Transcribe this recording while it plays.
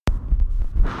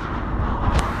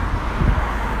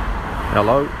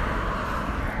Hello,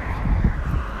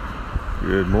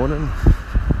 good morning.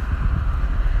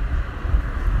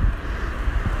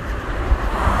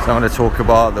 So I'm going to talk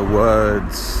about the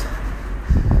words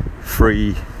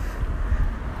free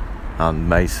and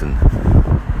Mason.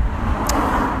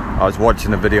 I was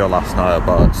watching a video last night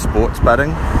about sports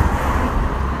betting,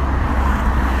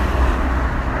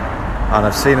 and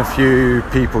I've seen a few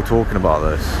people talking about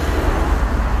this.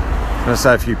 When I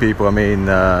say a few people, I mean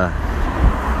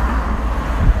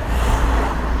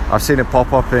I've seen it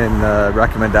pop up in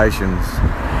recommendations.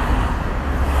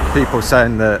 People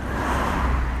saying that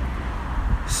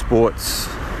sports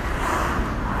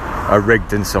are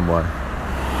rigged in some way.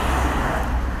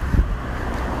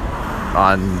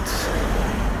 And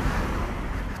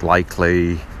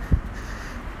likely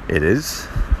it is.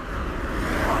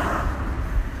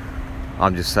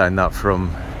 I'm just saying that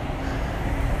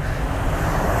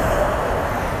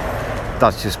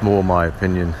that's just more my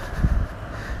opinion.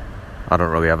 I don't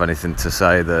really have anything to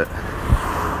say that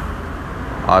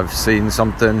I've seen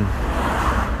something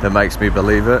that makes me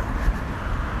believe it.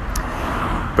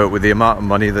 But with the amount of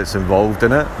money that's involved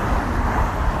in it,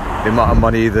 the amount of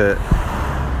money that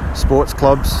sports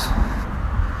clubs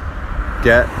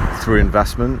get through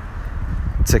investment,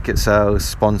 ticket sales,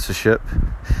 sponsorship,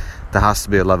 there has to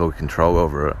be a level of control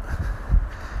over it.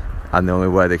 And the only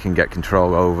way they can get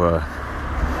control over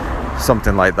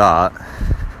something like that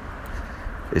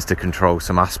is to control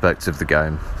some aspects of the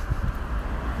game.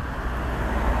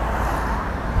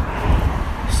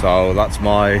 So that's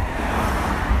my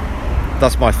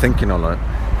thinking on it.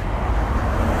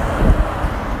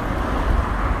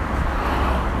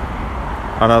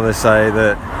 I know they say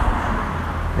that,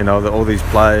 you know, that all these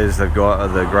players they've got are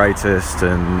the greatest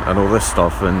and all this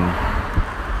stuff, and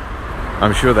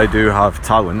I'm sure they do have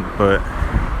talent, but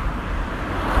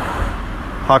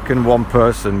how can one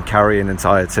person carry an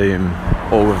entire team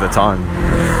all of the time?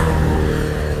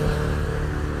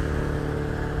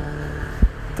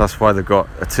 That's why they've got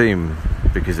a team,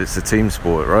 because it's a team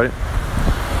sport, right?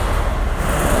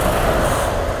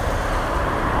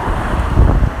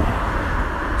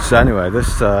 So anyway,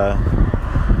 this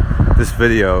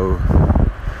video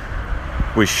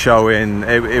was showing,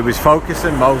 it was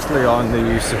focusing mostly on the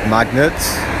use of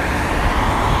magnets.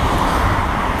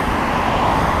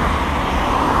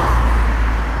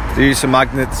 The use of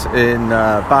magnets in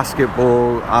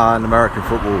basketball and American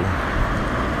football.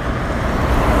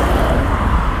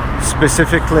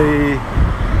 Specifically,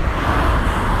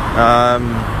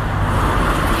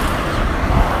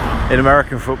 in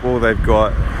American football, they've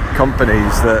got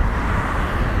companies that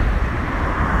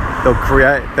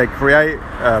they create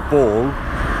a ball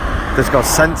that's got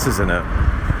sensors in it,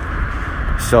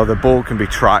 so the ball can be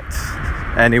tracked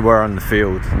anywhere on the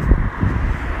field.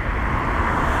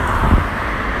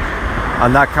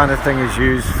 And that kind of thing is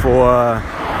used for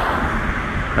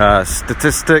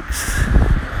statistics,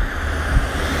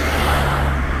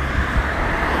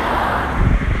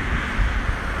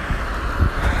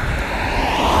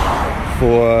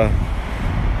 for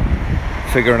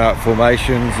figuring out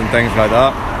formations and things like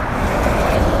that.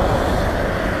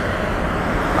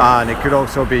 And it could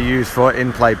also be used for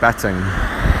in-play betting.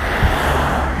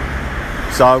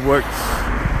 So I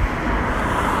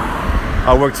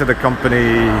worked at a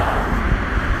company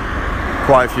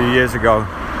quite a few years ago,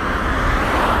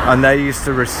 and they used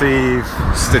to receive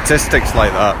statistics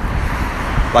like that,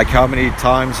 like how many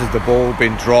times has the ball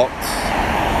been dropped,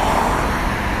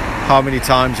 how many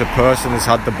times a person has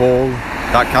had the ball,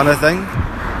 that kind of thing.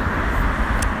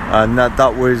 And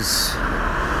that was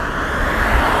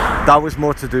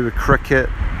more to do with cricket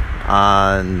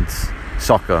and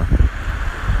soccer.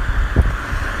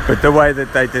 But the way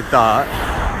that they did that,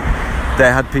 they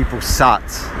had people sat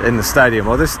in the stadium.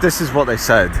 Well, this is what they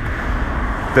said,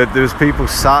 that there was people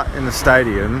sat in the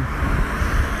stadium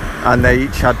and they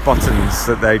each had buttons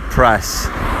that they'd press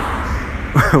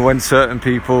when certain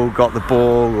people got the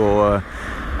ball or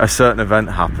a certain event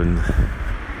happened.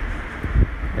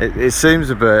 It seems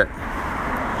a bit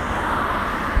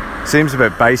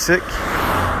basic,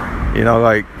 you know,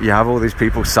 like you have all these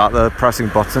people sat there pressing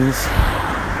buttons,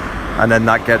 and then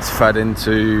that gets fed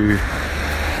into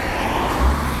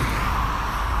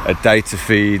a data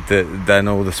feed that then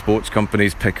all the sports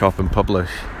companies pick up and publish.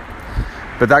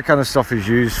 But that kind of stuff is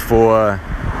used for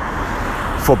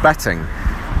betting,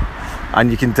 and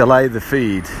you can delay the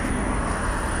feed.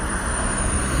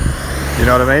 You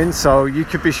know what I mean? So you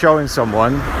could be showing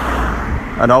someone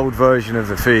an old version of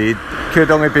the feed,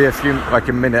 could only be a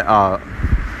minute out,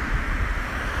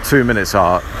 2 minutes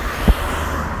out.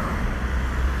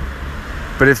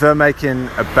 But if they're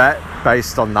making a bet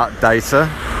based on that data,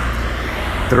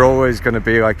 they're always going to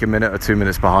be like a minute or 2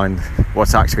 minutes behind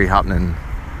what's actually happening.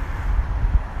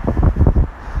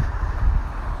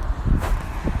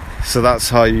 So that's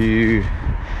how you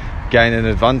gain an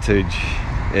advantage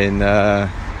in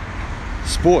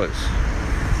sports.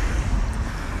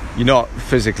 You're not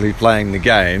physically playing the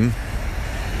game,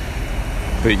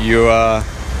 but you are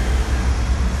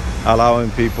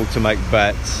allowing people to make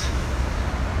bets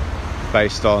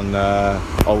based on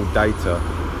old data.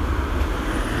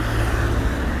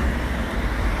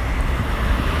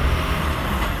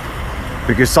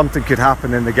 Because something could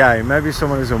happen in the game. Maybe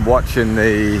someone isn't watching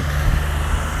the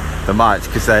match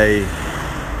because they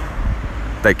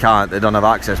don't have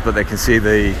access, but they can see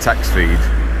the text feed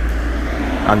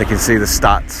and they can see the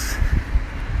stats,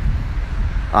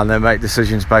 and they make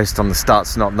decisions based on the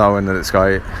stats, not knowing that it's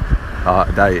got out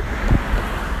of date.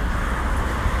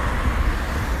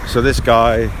 So this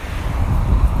guy,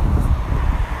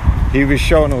 he was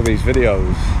showing all these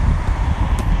videos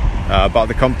about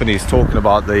the companies talking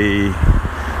about the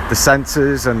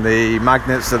sensors and the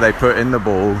magnets that they put in the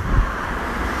ball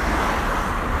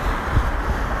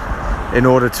in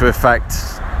order to affect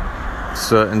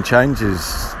certain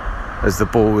changes as the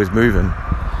ball is moving.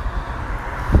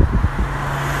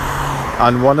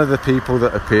 And one of the people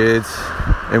that appeared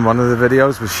in one of the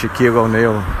videos was Shaquille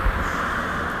O'Neal,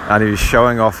 and he was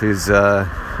showing off his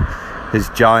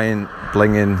giant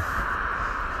blinging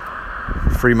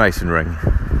Freemason ring.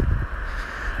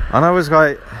 And I was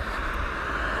like,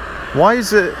 why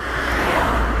is it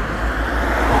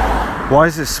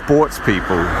sports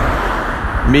people,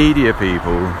 media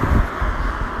people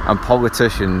and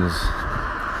politicians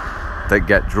that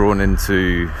get drawn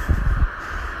into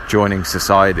joining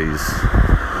societies?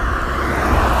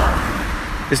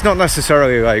 It's not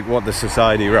necessarily like what the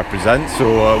society represents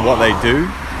or what they do.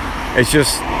 It's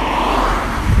just,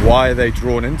 why are they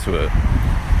drawn into it?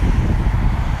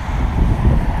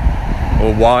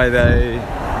 Or why are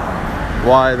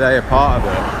they a part of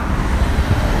it?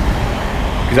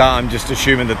 Because I'm just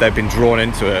assuming that they've been drawn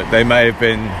into it. They may have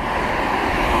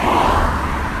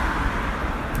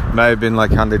been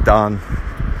like handed down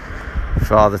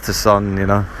father to son, you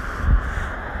know.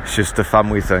 It's just a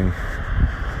family thing.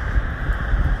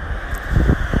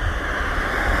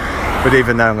 But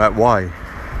even then, like, why?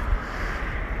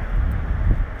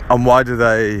 And why are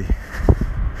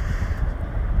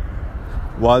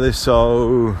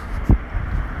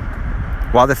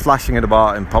they flashing it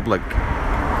about in public?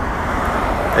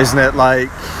 Isn't it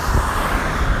like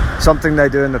something they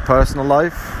do in their personal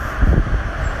life?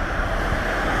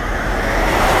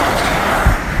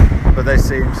 But they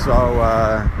seem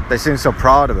so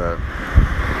proud of it.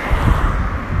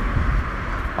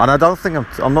 And I don't think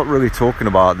I'm not really talking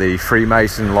about the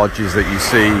Freemason lodges that you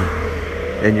see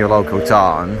in your local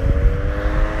town,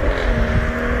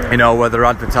 you know, where they're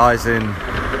advertising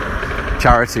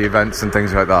charity events and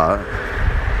things like that,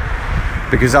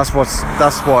 because that's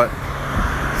what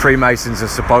Freemasons are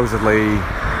supposedly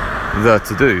there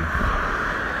to do,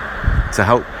 to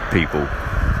help people.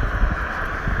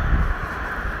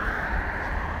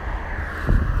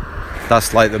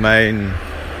 That's like the main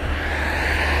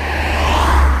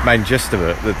gist of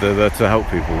it, that they're there to help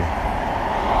people.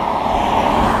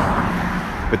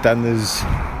 But then it's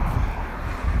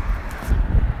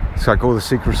like all the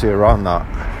secrecy around that.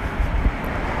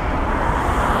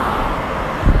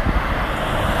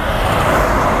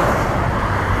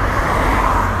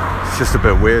 It's just a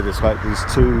bit weird. It's like these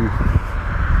two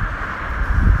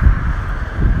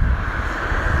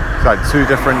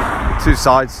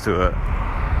sides to it.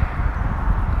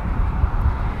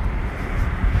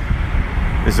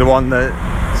 It's the one that,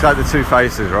 it's like the two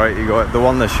faces, right? You got the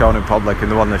one that's shown in public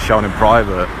and the one that's shown in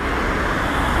private.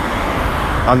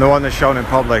 And the one that's shown in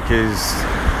public is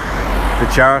the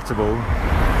charitable,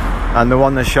 and the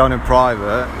one that's shown in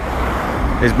private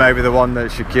is maybe the one that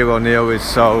Shaquille O'Neal is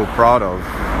so proud of.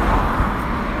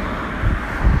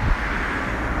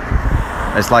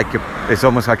 It's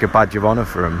almost like a badge of honor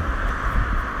for him,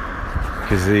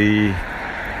 because he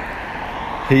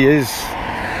is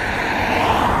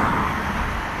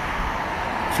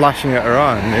flashing it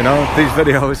around, you know. These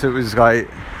videos, it was like,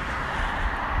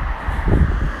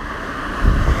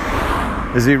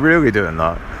 is he really doing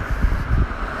that?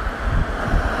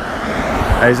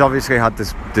 He's obviously had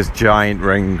this giant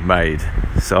ring made,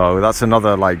 so that's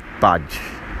another like badge.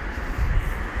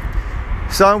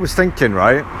 So I was thinking,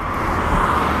 right,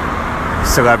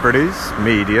 celebrities,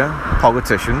 media,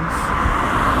 politicians,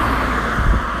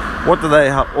 what do they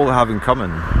all have in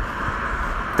common?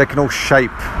 They can all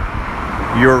shape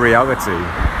your reality.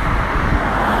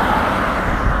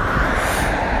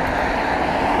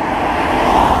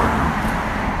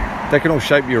 they can all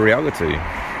shape your reality.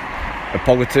 A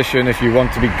politician, if you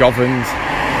want to be governed,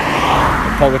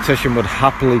 a politician would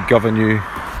happily govern you,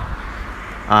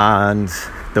 and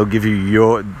they'll give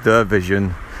you their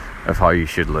vision of how you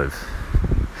should live.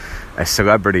 A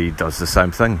celebrity does the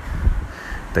same thing.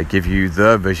 They give you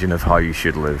their vision of how you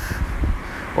should live,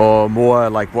 or more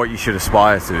like what you should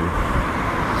aspire to.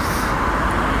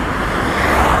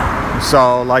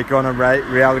 So like on a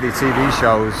reality TV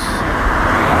shows,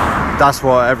 that's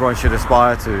what everyone should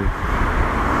aspire to.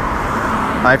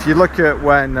 If you look at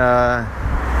when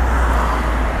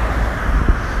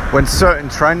certain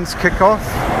trends kick off,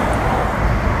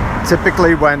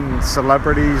 typically when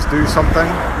celebrities do something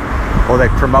or they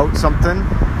promote something,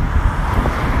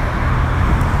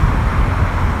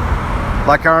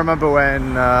 like I remember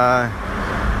when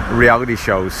reality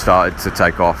shows started to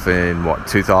take off in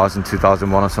 2000,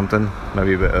 2001 or something,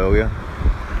 maybe a bit earlier.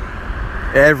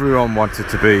 Everyone wanted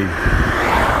to be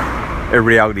a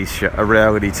reality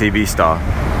TV star,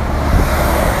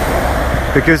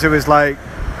 because it was like,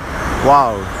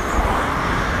 wow,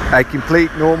 a complete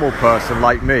normal person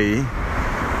like me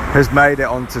has made it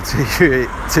onto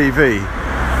TV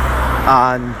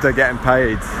and they're getting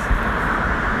paid,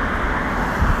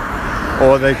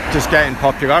 or they're just getting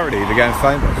popularity, they're getting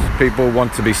famous. People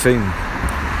want to be seen.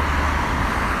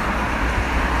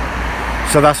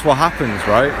 So that's what happens,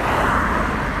 right?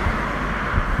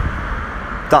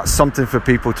 That's something for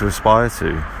people to aspire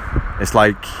to. It's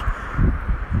like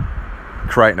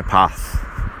creating a path,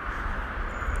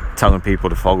 telling people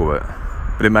to follow it,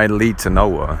 but it may lead to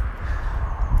nowhere.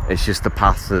 It's just the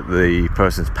path that the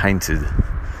person's painted.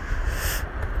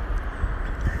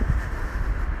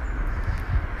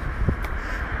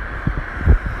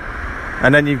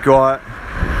 And then you've got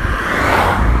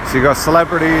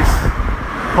celebrities,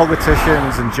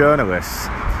 politicians, and journalists.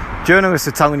 Journalists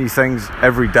are telling you things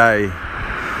every day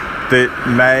that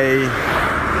may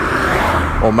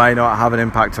or may not have an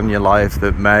impact on your life,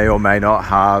 that may or may not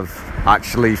have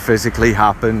actually physically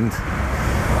happened.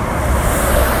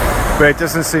 But it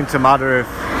doesn't seem to matter if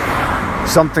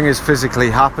something has physically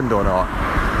happened or not.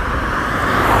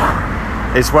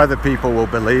 It's whether people will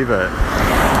believe it.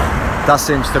 That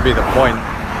seems to be the point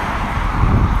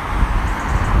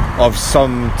of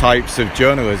some types of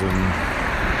journalism.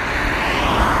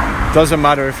 Doesn't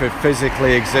matter if it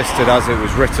physically existed as it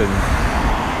was written,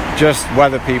 just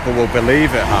whether people will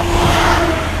believe it happened.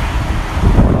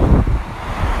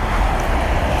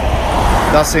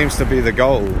 That seems to be the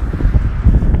goal.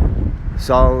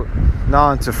 So now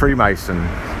on to Freemason.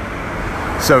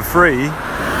 So free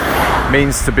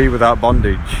means to be without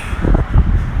bondage.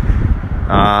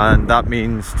 And that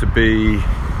means to be,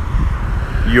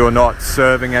 you're not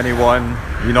serving anyone,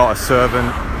 you're not a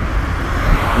servant,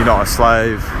 you're not a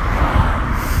slave.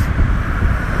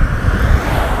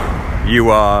 You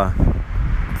are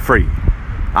free,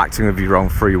 acting of your own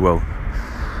free will.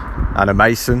 And a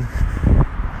Mason,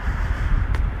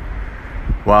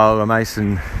 well, a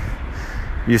Mason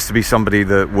used to be somebody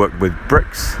that worked with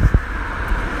bricks,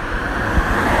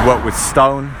 worked with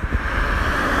stone.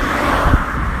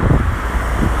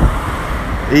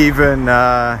 Even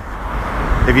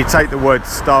if you take the word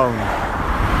stone,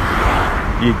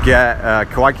 you get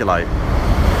coagulate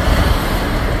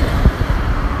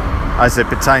as it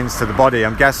pertains to the body.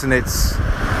 I'm guessing that's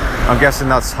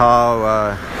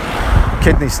how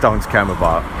kidney stones came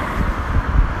about.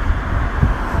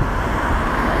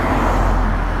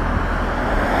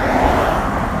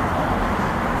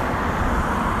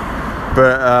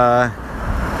 But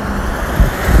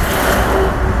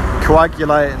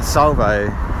coagulate and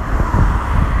salve,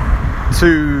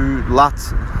 two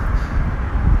Latin,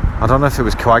 I don't know if it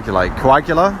was coagulate.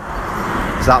 Coagula?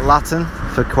 Is that Latin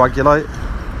for coagulate?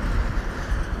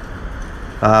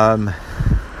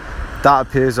 That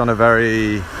appears on a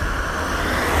very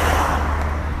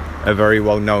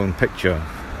well-known picture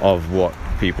of what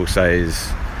people say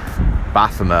is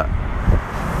Baphomet.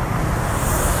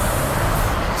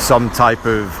 Some type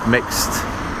of mixed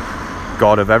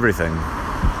god of everything.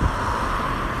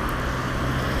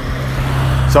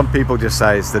 Some people just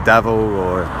say it's the devil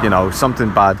or, something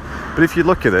bad. But if you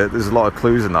look at it, there's a lot of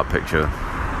clues in that picture.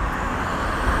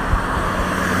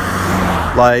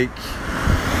 Like,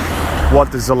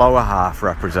 what does the lower half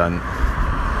represent?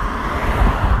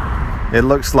 It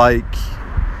looks like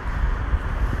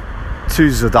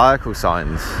two zodiacal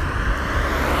signs.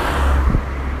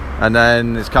 And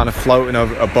then it's kind of floating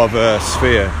above a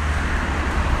sphere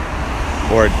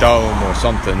or a dome or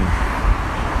something.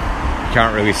 You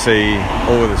can't really see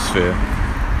all of the sphere.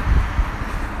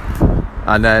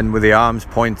 And then with the arms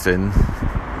pointing,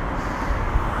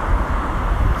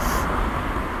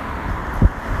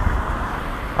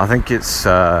 I think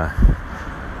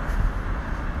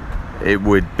it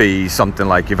would be something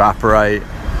like evaporate,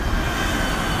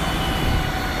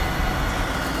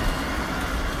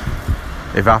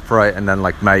 and then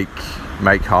like make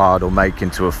hard or make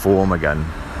into a form again.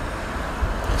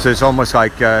 So it's almost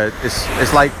like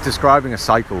it's like describing a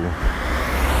cycle.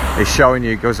 It's showing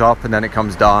you it goes up and then it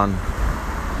comes down,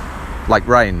 like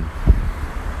rain.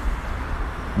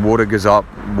 Water goes up,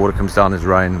 water comes down as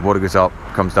rain. Water goes up,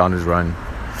 comes down as rain.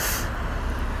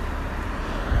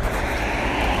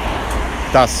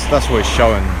 That's what it's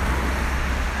showing.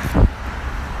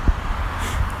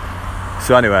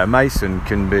 So anyway, a mason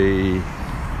can be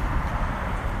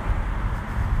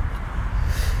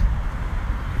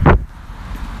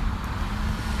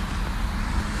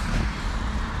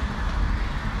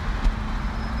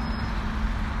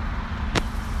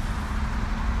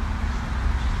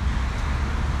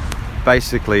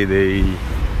basically the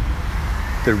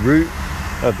root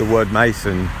of the word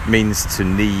mason means to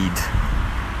knead.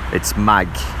 It's mag,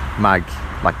 like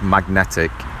magnetic.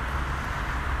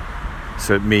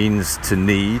 So it means to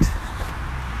knead.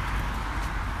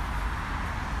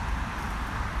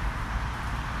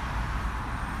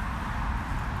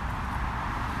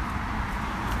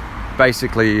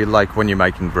 Basically, like when you're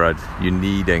making bread, you're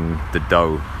kneading the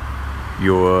dough.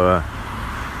 You're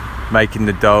making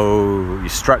the dough, you're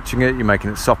stretching it, you're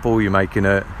making it supple, you're making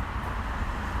it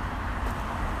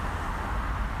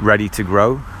ready to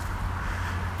grow.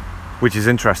 Which is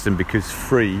interesting because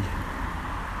free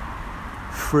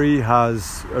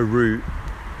has a root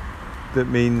that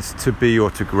means to be or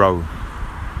to grow.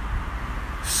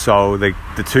 So the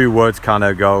two words kind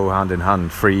of go hand in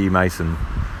hand. Free, mason.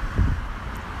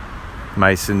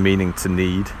 Mason meaning to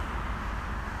knead.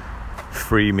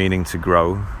 Free meaning to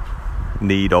grow.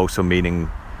 Knead also meaning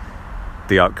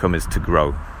the outcome is to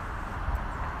grow.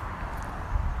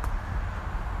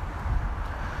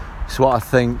 So what I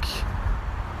think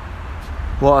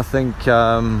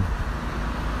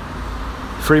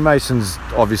Freemasons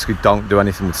obviously don't do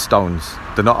anything with stones.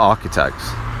 They're not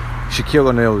architects. Shaquille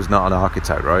O'Neal is not an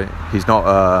architect, right? He's not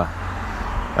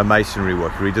a masonry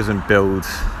worker. He doesn't build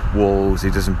walls.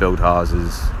 He doesn't build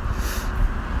houses.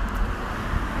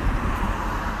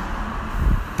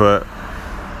 But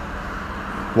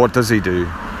what does he do?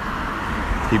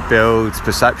 He builds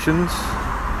perceptions.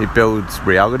 He builds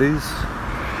realities.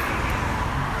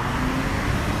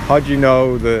 How do you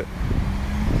know that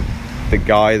the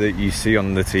guy that you see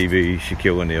on the TV,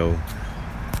 Shaquille O'Neal,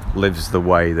 lives the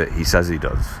way that he says he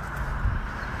does?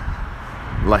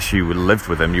 Unless you lived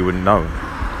with him, you wouldn't know.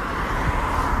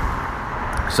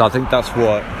 So I think that's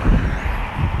what...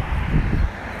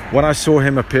 When I saw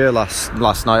him appear last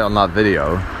night on that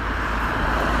video,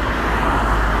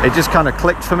 it just kind of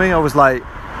clicked for me. I was like,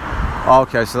 oh,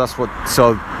 okay, so that's what...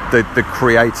 So the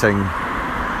creating...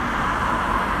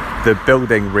 They're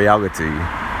building reality.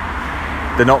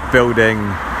 They're not building...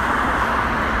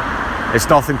 It's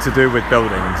nothing to do with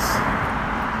buildings.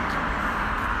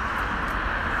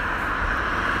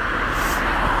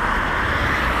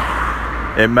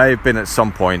 It may have been at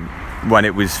some point when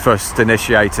it was first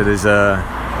initiated as a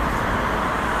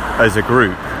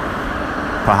group.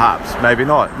 Perhaps. Maybe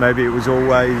not. Maybe it was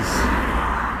always...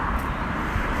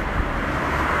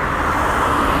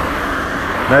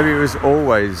 Maybe it was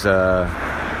always...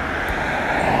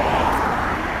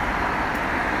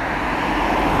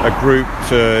 a group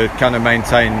to kind of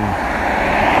maintain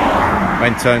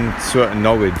certain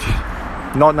knowledge,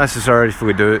 not necessarily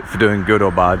for doing good or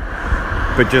bad,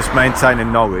 but just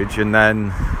maintaining knowledge. And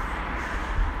then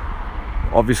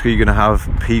obviously you're going to have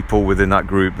people within that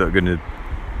group that are going to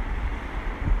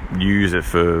use it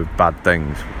for bad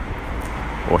things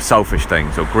or selfish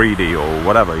things or greedy or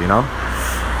whatever, you know.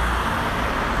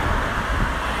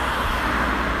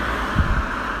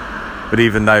 But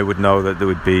even they would know that there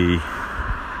would be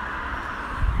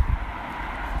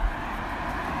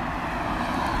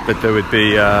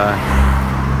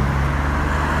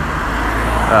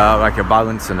like a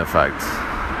balancing effect.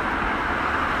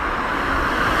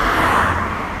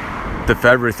 That for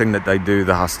everything that they do,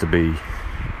 there has to be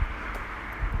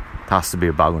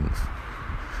a balance.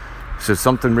 So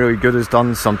something really good is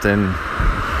done, something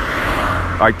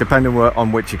like depending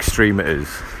on which extreme it is,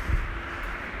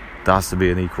 there has to be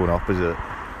an equal and opposite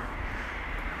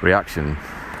reaction.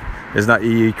 Isn't that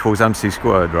E equals MC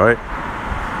squared, right?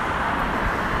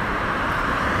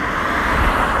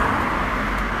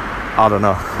 I don't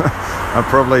know. I'm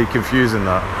probably confusing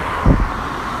that.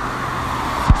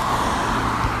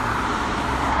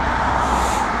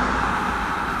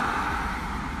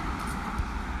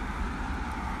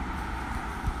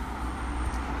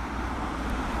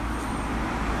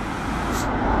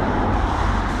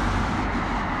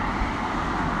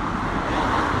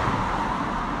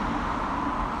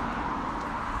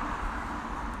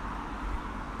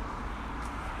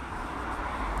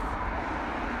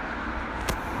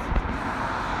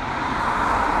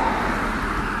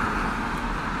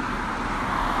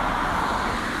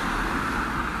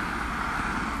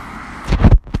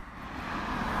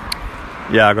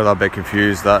 Yeah, I got that bit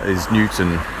confused. That is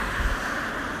Newton,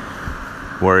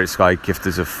 where it's like if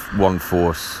there's one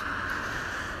force,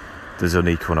 there's an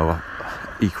equal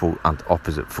and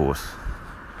opposite force.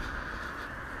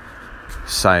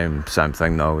 Same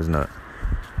thing though, isn't it?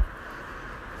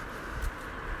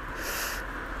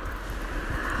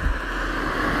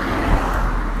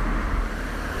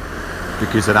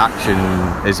 Because an action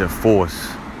is a force.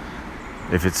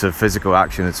 If it's a physical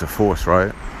action, it's a force,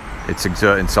 right? It's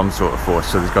exerting some sort of force,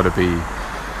 so there's got to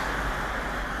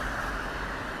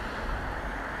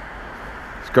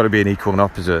be an equal and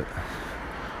opposite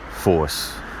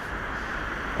force.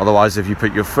 Otherwise, if you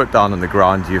put your foot down on the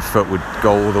ground, your foot would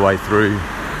go all the way through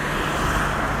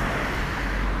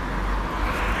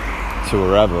to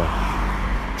wherever.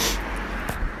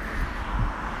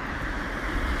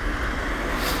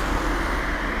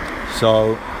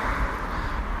 So,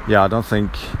 yeah, I don't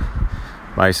think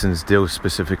Masons deal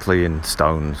specifically in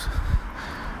stones.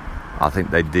 I think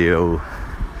they deal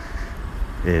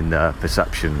in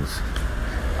perceptions.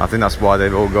 I think that's why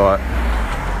they've all got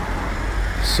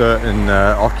certain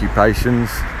occupations.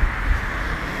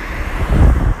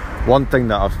 One thing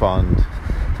that I've found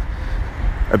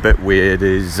a bit weird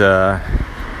is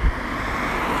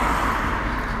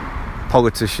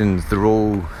politicians, they're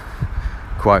all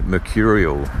quite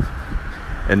mercurial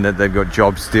in that they've got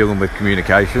jobs dealing with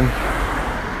communication.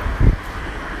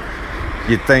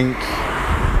 You'd think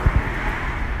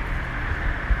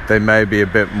they may be a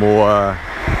bit more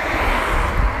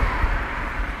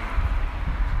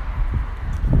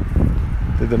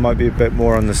they might be a bit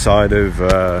more on the side of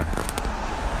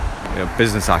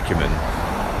business acumen.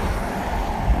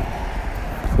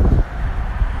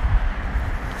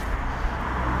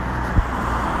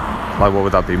 Like, what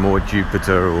would that be? More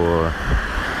Jupiter or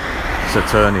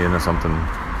Saturnian or something.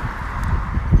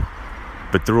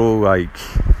 But they're all like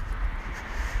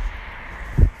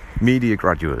media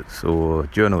graduates or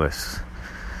journalists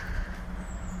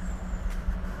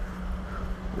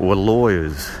or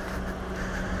lawyers.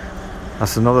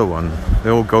 That's another one.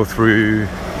 They all go through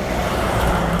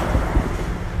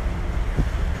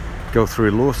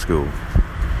law school.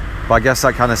 But I guess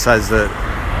that kind of says that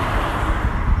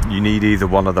you need either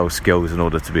one of those skills in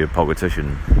order to be a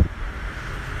politician.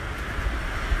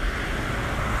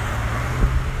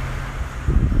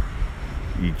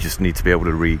 You just need to be able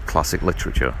to read classic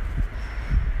literature,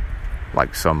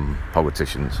 like some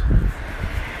politicians.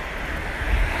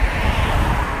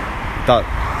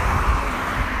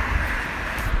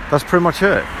 That's pretty much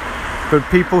it. But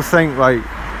people think like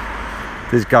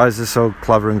these guys are so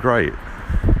clever and great,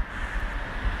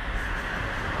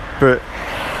 but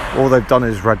all they've done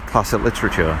is read classic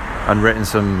literature and written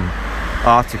some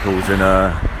articles in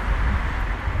a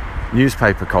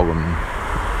newspaper column.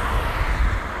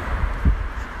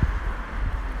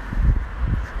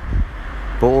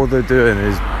 But all they're doing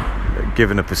is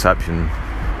giving a perception,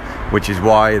 which is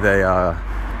why they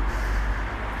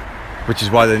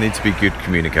need to be good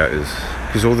communicators,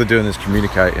 because all they're doing is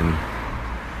communicating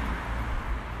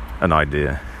an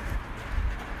idea.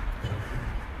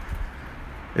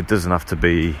 It doesn't have to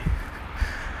be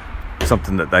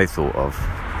something that they thought of.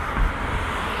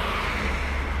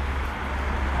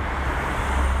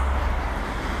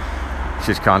 It's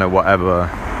just kind of whatever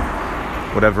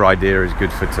idea is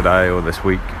good for today or this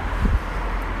week.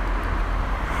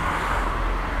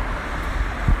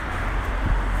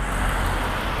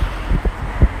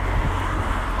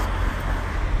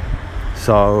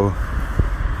 So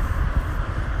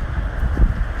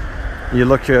you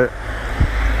look at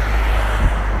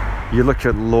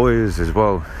lawyers as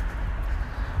well.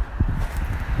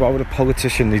 Why would a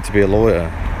politician need to be a lawyer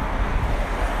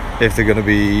if they're going to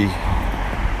be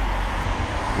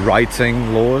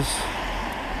writing laws?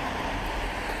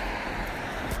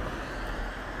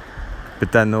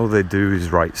 But then all they do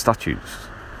is write statutes,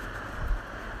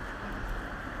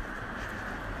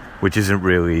 which isn't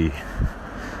really,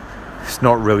 it's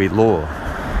not really law.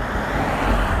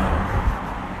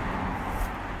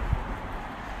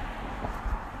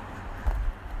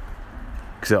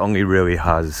 Because it only really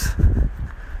has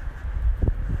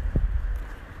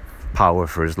power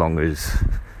for as long as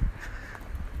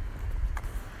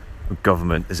a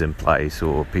government is in place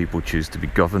or people choose to be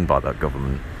governed by that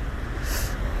government.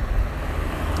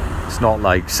 It's not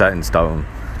like set in stone,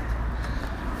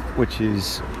 which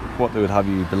is what they would have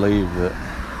you believe that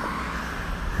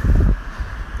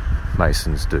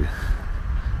Masons do.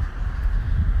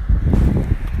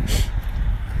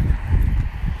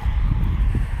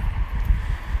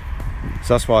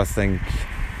 So that's why I think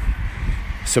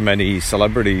so many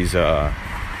celebrities are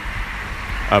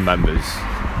members,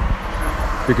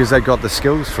 because they got the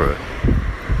skills for it.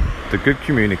 the good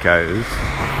communicators,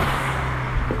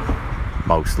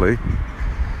 mostly,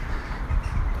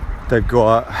 they've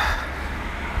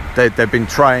been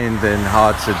trained in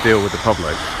how to deal with the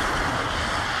public.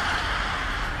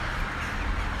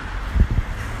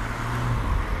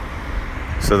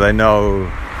 So they know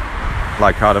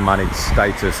like how to manage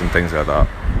status and things like that.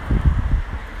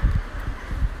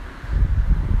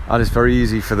 And it's very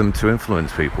easy for them to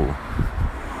influence people.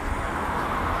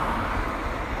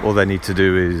 All they need to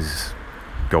do is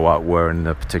go out wearing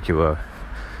a particular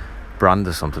brand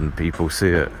or something, people see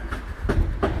it.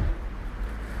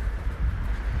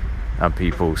 And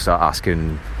people start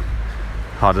asking,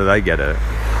 how do they get it?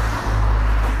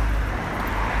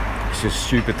 It's just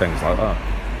stupid things like that.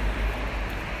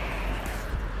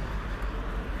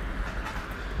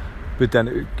 But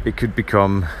then it could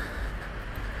become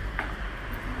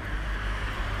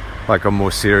like on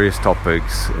more serious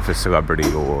topics. If a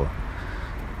celebrity or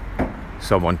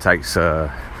someone tells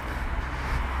the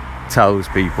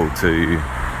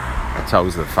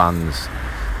fans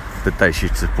that they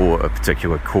should support a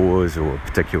particular cause or a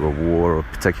particular war or a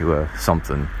particular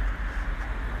something,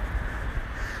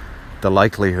 the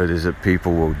likelihood is that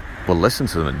people will listen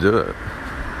to them and do it.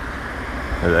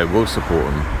 That they will support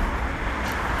them.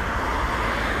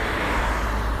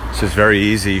 It's just very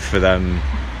easy for them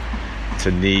to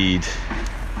knead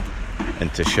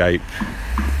and to shape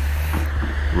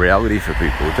reality for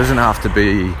people. It doesn't have to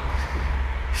be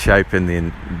shaping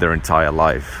their entire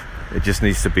life. It just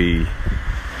needs to be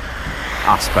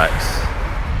aspects.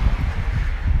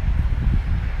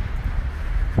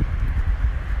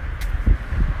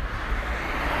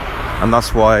 And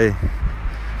that's why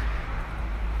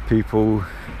people,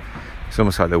 it's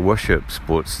almost like they worship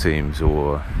sports teams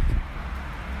or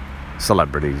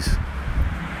celebrities,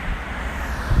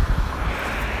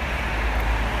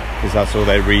 because that's all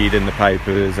they read in the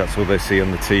papers, that's all they see on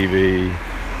the TV.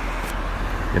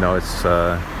 You know, it's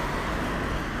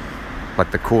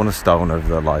like the cornerstone of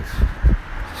their life.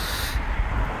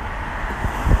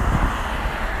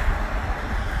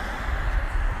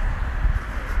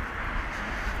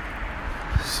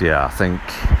 So yeah, I think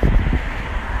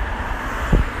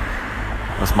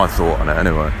that's my thought on it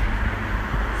anyway.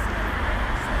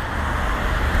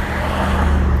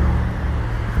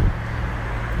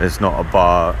 It's not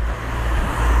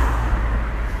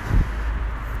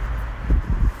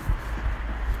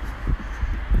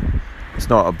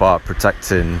about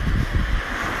protecting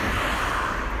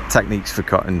techniques for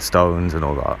cutting stones and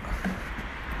all that.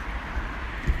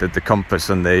 That the compass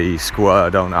and the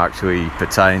square don't actually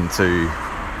pertain to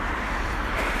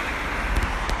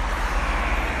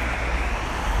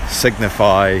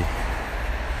signify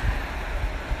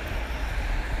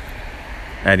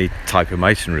any type of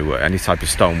masonry work, any type of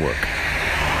stonework.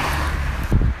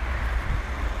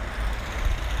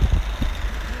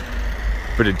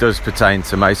 But it does pertain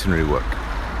to masonry work,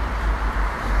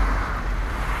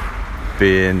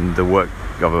 being the work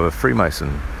of a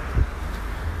Freemason.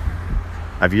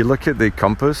 If you look at the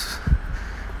compass,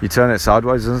 you turn it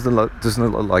sideways, doesn't it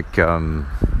look like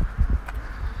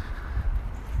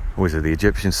was it the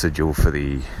Egyptian sigil for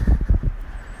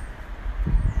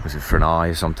was it for an eye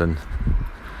or something?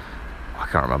 I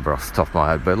can't remember off the top of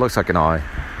my head, but it looks like an eye.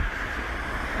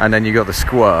 And then you got the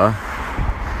square,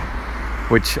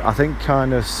 which I think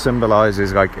kind of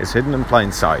symbolises like it's hidden in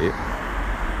plain sight.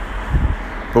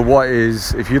 But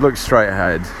if you look straight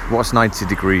ahead, what's 90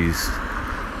 degrees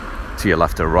to your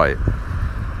left or right?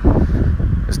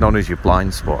 It's known as your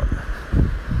blind spot.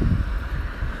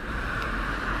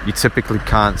 You typically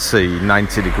can't see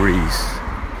 90 degrees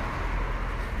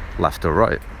left or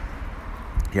right.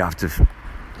 You'd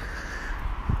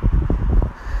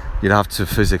have to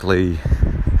physically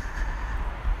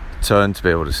turn to be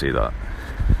able to see that.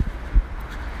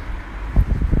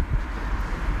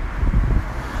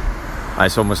 And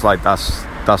it's almost like that's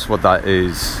what that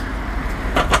is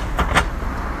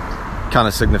kind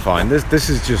of signifying. This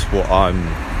is just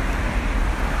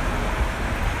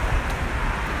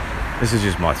this is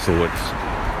just my thoughts.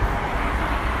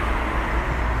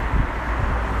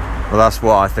 Well, that's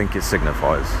what I think it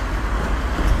signifies.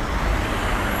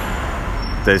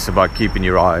 It's about keeping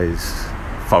your eyes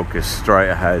focused straight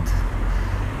ahead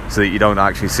so that you don't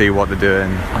actually see what they're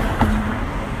doing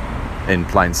in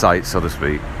plain sight, so to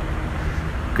speak,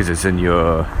 because it's in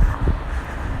your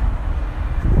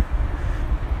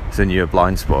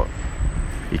blind spot.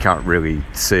 You can't really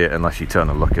see it unless you turn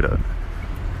and look at it.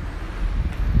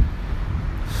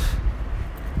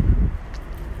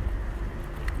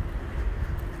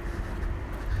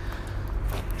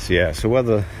 So yeah, so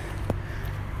whether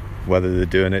they're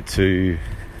doing it to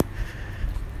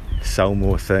sell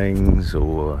more things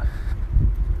or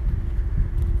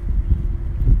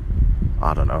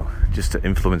just to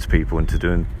influence people into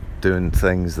doing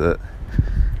things that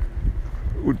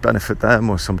would benefit them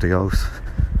or somebody else.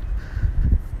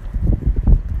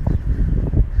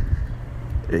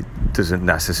 It doesn't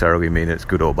necessarily mean it's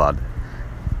good or bad.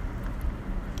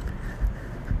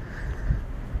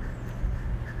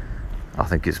 I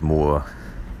think it's more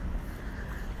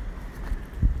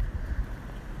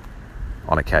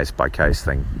on a case-by-case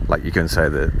thing. Like, you can say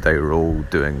that they were all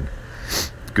doing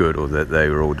good or that they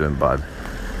were all doing bad.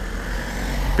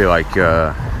 Be like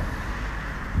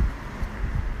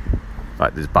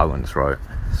there's balance, right?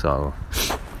 So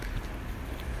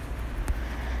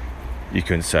you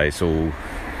can say it's all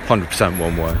 100%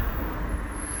 one way.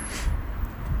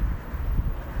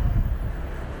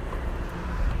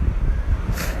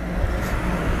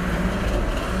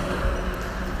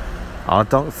 I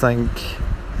don't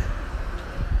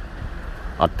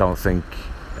think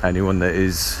anyone that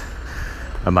is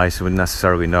a Mason would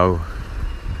necessarily know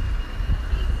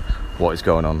what is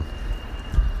going on,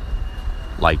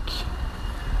 like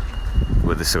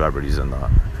with the celebrities and that.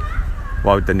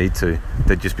 Why would they need to?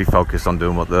 They'd just be focused on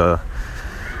doing what they're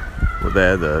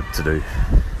there to do,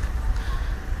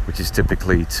 which is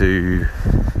typically to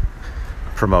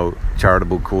promote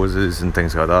charitable causes and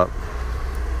things like that.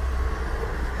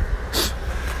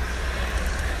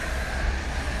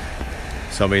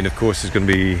 So I mean, of course, there's going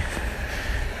to be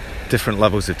different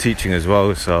levels of teaching as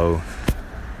well, so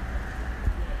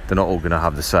they're not all going to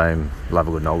have the same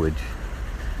level of knowledge.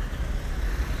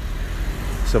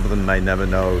 Some of them may never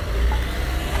know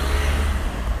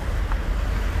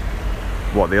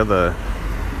what the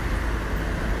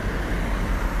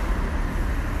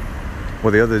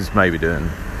others may be doing.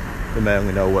 They may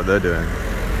only know what they're doing,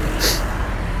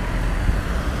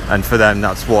 and for them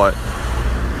that's what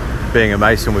being a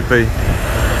Mason would be,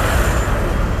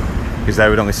 because they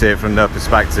would only see it from their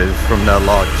perspective, from their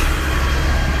lodge.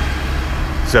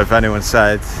 So if anyone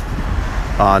said,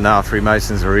 no,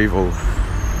 Freemasons are evil,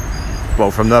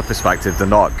 well, from their perspective they're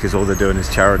not, because all they're doing is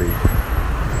charity.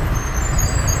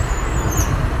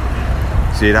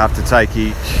 So you'd have to take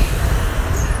each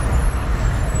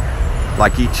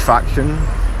faction,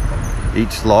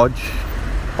 each lodge,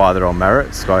 by their own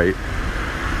merits. Like,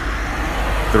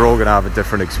 they're all going to have a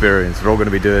different experience. They're all going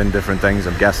to be doing different things,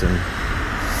 I'm guessing.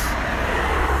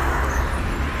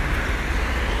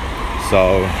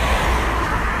 So,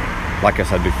 like I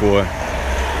said before,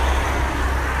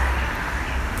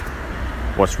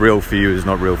 what's real for you is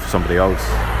not real for somebody else.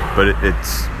 But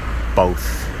it's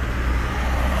both.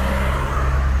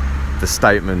 The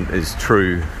statement is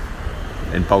true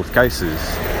in both cases,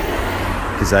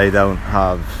 because they don't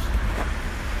have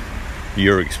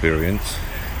your experience.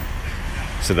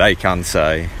 So they can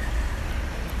say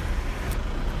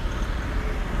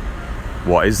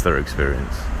what is their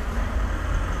experience,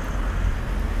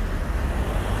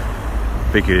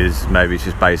 because maybe it's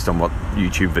just based on what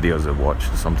YouTube videos they've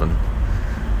watched or something,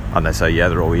 and they say, yeah,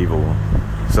 they're all evil,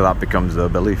 so that becomes their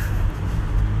belief.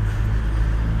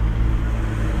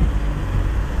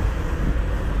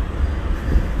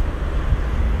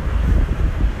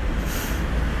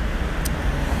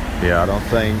 Yeah, I don't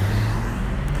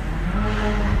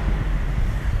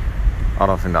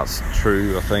think that's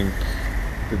true. I think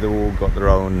that they've all got their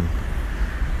own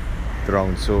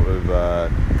sort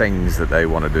of things that they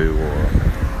want to do, or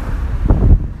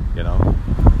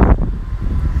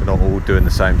they're not all doing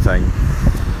the same thing.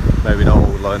 Maybe not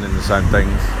all learning the same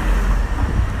things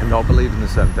and not believing the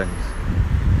same things.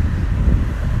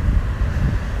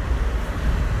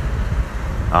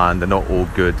 And they're not all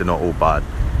good, they're not all bad.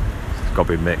 It's got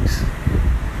to be a mix.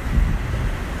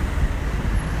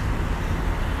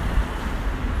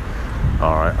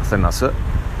 Alright, I think that's it.